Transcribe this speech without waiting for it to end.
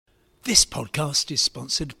This podcast is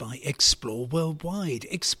sponsored by Explore Worldwide.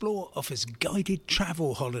 Explore offers guided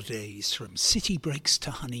travel holidays from city breaks to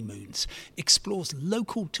honeymoons. Explore's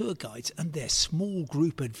local tour guides and their small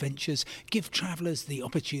group adventures give travellers the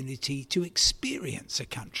opportunity to experience a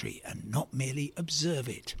country and not merely observe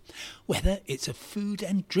it. Whether it's a food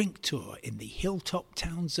and drink tour in the hilltop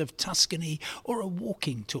towns of Tuscany or a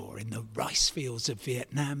walking tour in the rice fields of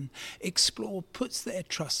Vietnam, Explore puts their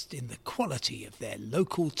trust in the quality of their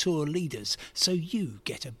local tour leaders so you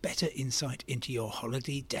get a better insight into your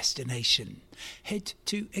holiday destination. Head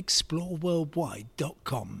to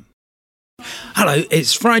exploreworldwide.com. Hello,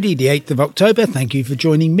 it's Friday the 8th of October. Thank you for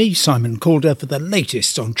joining me, Simon Calder, for the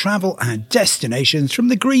latest on travel and destinations from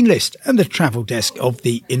the Green List and the travel desk of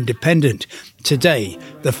The Independent. Today,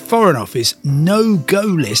 the Foreign Office no-go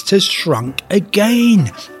list has shrunk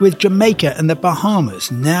again, with Jamaica and the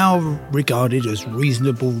Bahamas now regarded as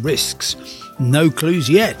reasonable risks. No clues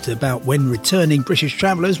yet about when returning British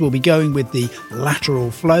travellers will be going with the lateral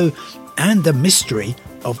flow and the mystery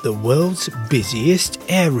of the world's busiest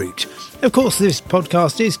air route. Of course, this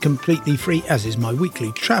podcast is completely free, as is my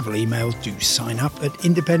weekly travel emails. Do sign up at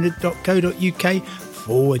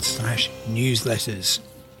independent.co.uk/newsletters.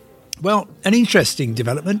 Well, an interesting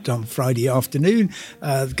development on Friday afternoon.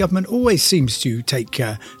 The government always seems to take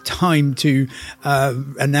time to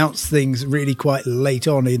announce things really quite late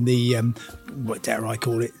on in the, what dare I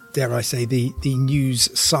call it? Dare I say, the news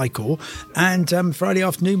cycle. And Friday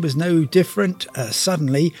afternoon was no different.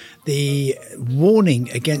 Suddenly, the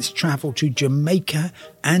warning against travel to Jamaica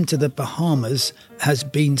and to the Bahamas has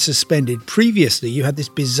been suspended. Previously, you had this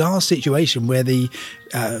bizarre situation where the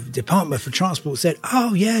Department for Transport said,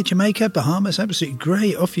 oh yeah, Jamaica, Bahamas, absolutely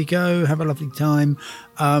great, off you go, have a lovely time.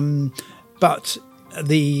 But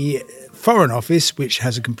the Foreign Office, which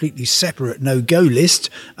has a completely separate no-go list,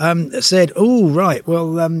 said, oh, right,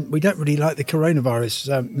 well, we don't really like the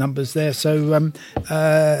coronavirus numbers there, so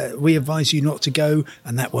we advise you not to go,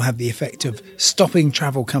 and that will have the effect of stopping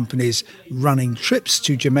travel companies running trips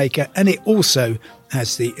to Jamaica, and it also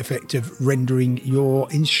has the effect of rendering your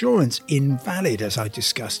insurance invalid, as I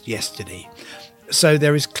discussed yesterday. So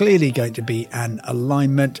there is clearly going to be an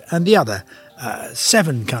alignment, and the other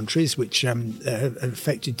 7 countries which are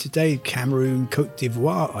affected today: Cameroon, Cote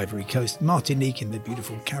d'Ivoire, Ivory Coast, Martinique in the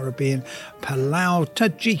beautiful Caribbean, Palau,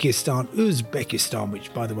 Tajikistan, Uzbekistan,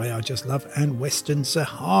 which by the way I just love, and Western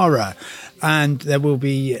Sahara. And there will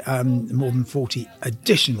be more than 40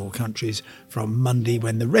 additional countries from Monday,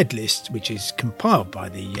 when the red list, which is compiled by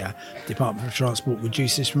the Department for Transport,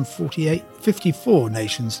 reduces from 54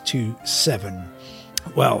 nations to 7.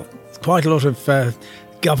 Well, quite a lot of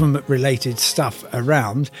government-related stuff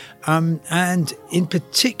around, and in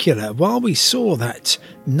particular, while we saw that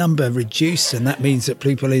number reduced, and that means that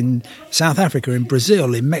people in South Africa, in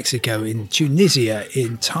Brazil, in Mexico, in Tunisia,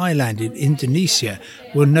 in Thailand, in Indonesia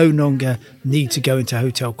will no longer need to go into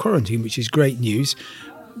hotel quarantine, which is great news.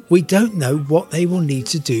 We don't know what they will need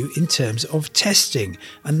to do in terms of testing,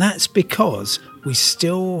 and that's because we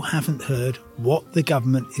still haven't heard what the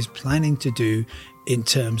government is planning to do in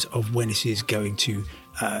terms of when it is going to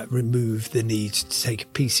remove the need to take a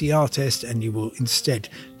PCR test, and you will instead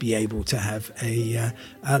be able to have a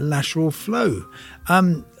lateral flow.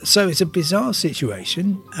 So it's a bizarre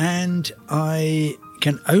situation, and I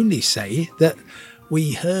can only say that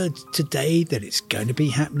we heard today that it's going to be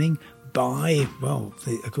happening by, well,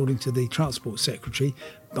 according to the Transport Secretary,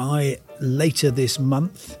 by later this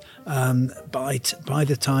month. By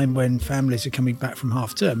the time when families are coming back from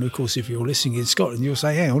half term. Of course, if you're listening in Scotland, you'll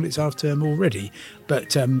say, hang on, it's half term already.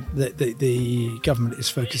 But the government is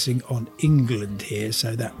focusing on England here,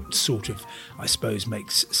 so that sort of, I suppose,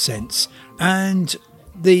 makes sense. And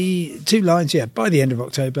the 2 lines, by the end of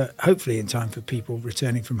October, hopefully in time for people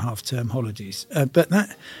returning from half-term holidays. But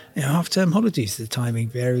that, half-term holidays, the timing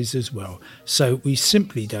varies as well. So we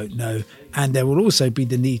simply don't know. And there will also be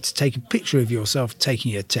the need to take a picture of yourself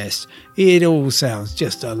taking a test. It all sounds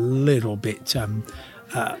just a little bit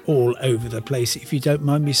all over the place, if you don't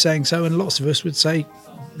mind me saying so. And lots of us would say,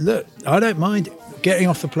 look, I don't mind getting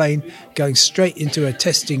off the plane, going straight into a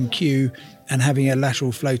testing queue and having a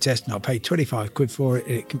lateral flow test, and I'll pay 25 quid for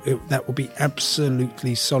it. That will be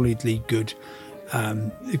absolutely solidly good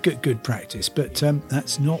practice. But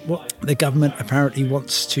that's not what the government apparently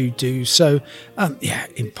wants to do. So,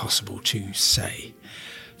 impossible to say.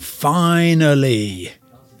 Finally,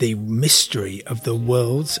 the mystery of the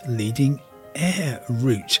world's leading air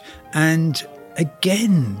route. And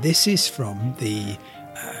again, this is from the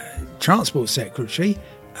Transport Secretary,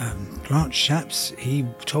 Grant Shapps, he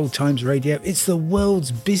told Times Radio, it's the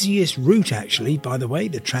world's busiest route, actually, by the way,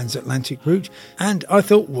 the transatlantic route. And I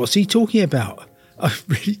thought, what's he talking about? I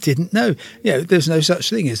really didn't know. There's no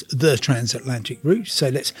such thing as the transatlantic route. So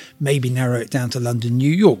let's maybe narrow it down to London,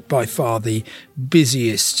 New York, by far the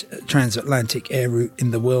busiest transatlantic air route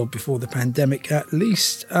in the world before the pandemic, at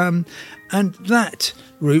least. And that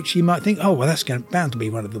route, you might think, oh, well, that's bound to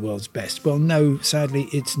be one of the world's best. Well, no, sadly,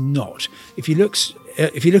 it's not. If you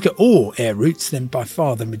look at all air routes, then by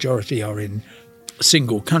far the majority are in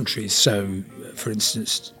single countries. So, for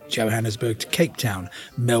instance, Johannesburg to Cape Town,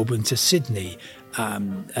 Melbourne to Sydney,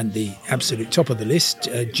 and the absolute top of the list,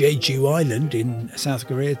 Jeju Island in South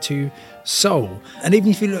Korea to Seoul. And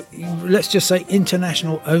even if you look, let's just say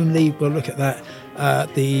international only, we'll look at that.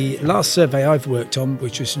 The last survey I've worked on,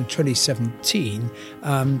 which was from 2017,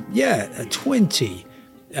 20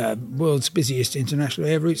 world's busiest international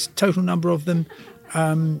air routes. Total number of them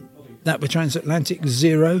that were transatlantic,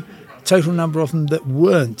 0. Total number of them that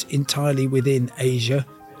weren't entirely within Asia,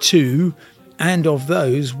 2. And of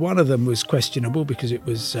those, one of them was questionable because it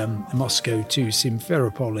was Moscow to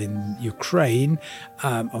Simferopol in Ukraine,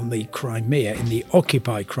 on the Crimea, in the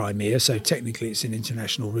occupied Crimea. So technically it's an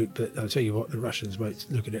international route, but I'll tell you what, the Russians won't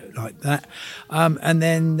look at it like that. And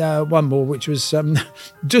then one more, which was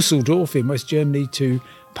Dusseldorf in West Germany to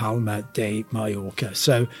Palma de Mallorca.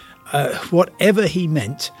 So whatever he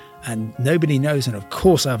meant, and nobody knows, and of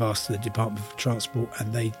course I've asked the Department for Transport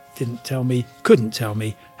and they didn't tell me, couldn't tell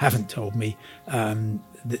me, haven't told me.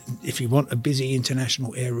 If you want a busy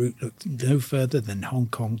international air route, look no further than Hong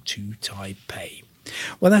Kong to Taipei.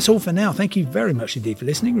 Well, that's all for now. Thank you very much indeed for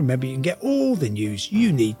listening. Remember, you can get all the news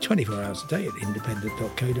you need 24 hours a day at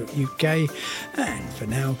independent.co.uk. And for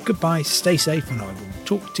now, goodbye, stay safe, and I will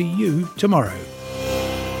talk to you tomorrow.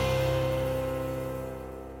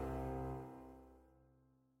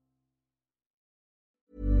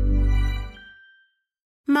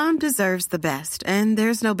 Mom deserves the best, and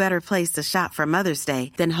there's no better place to shop for Mother's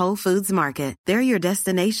Day than Whole Foods Market. They're your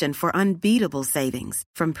destination for unbeatable savings,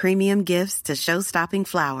 from premium gifts to show-stopping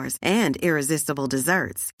flowers and irresistible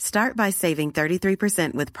desserts. Start by saving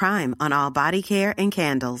 33% with Prime on all body care and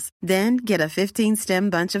candles. Then get a 15-stem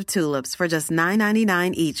bunch of tulips for just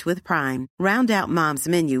 $9.99 each with Prime. Round out Mom's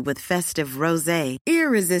menu with festive rosé,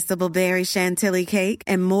 irresistible berry chantilly cake,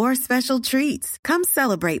 and more special treats. Come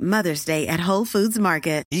celebrate Mother's Day at Whole Foods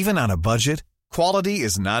Market. Even on a budget, quality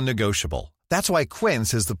is non-negotiable. That's why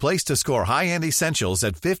Quince is the place to score high-end essentials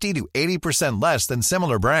at 50 to 80% less than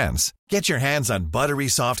similar brands. Get your hands on buttery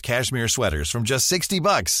soft cashmere sweaters from just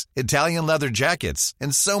 $60, Italian leather jackets,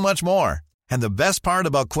 and so much more. And the best part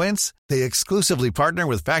about Quince, they exclusively partner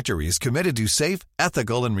with factories committed to safe,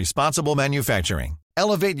 ethical, and responsible manufacturing.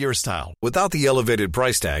 Elevate your style without the elevated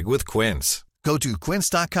price tag with Quince. Go to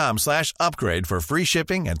quince.com/upgrade for free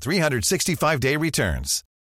shipping and 365-day returns.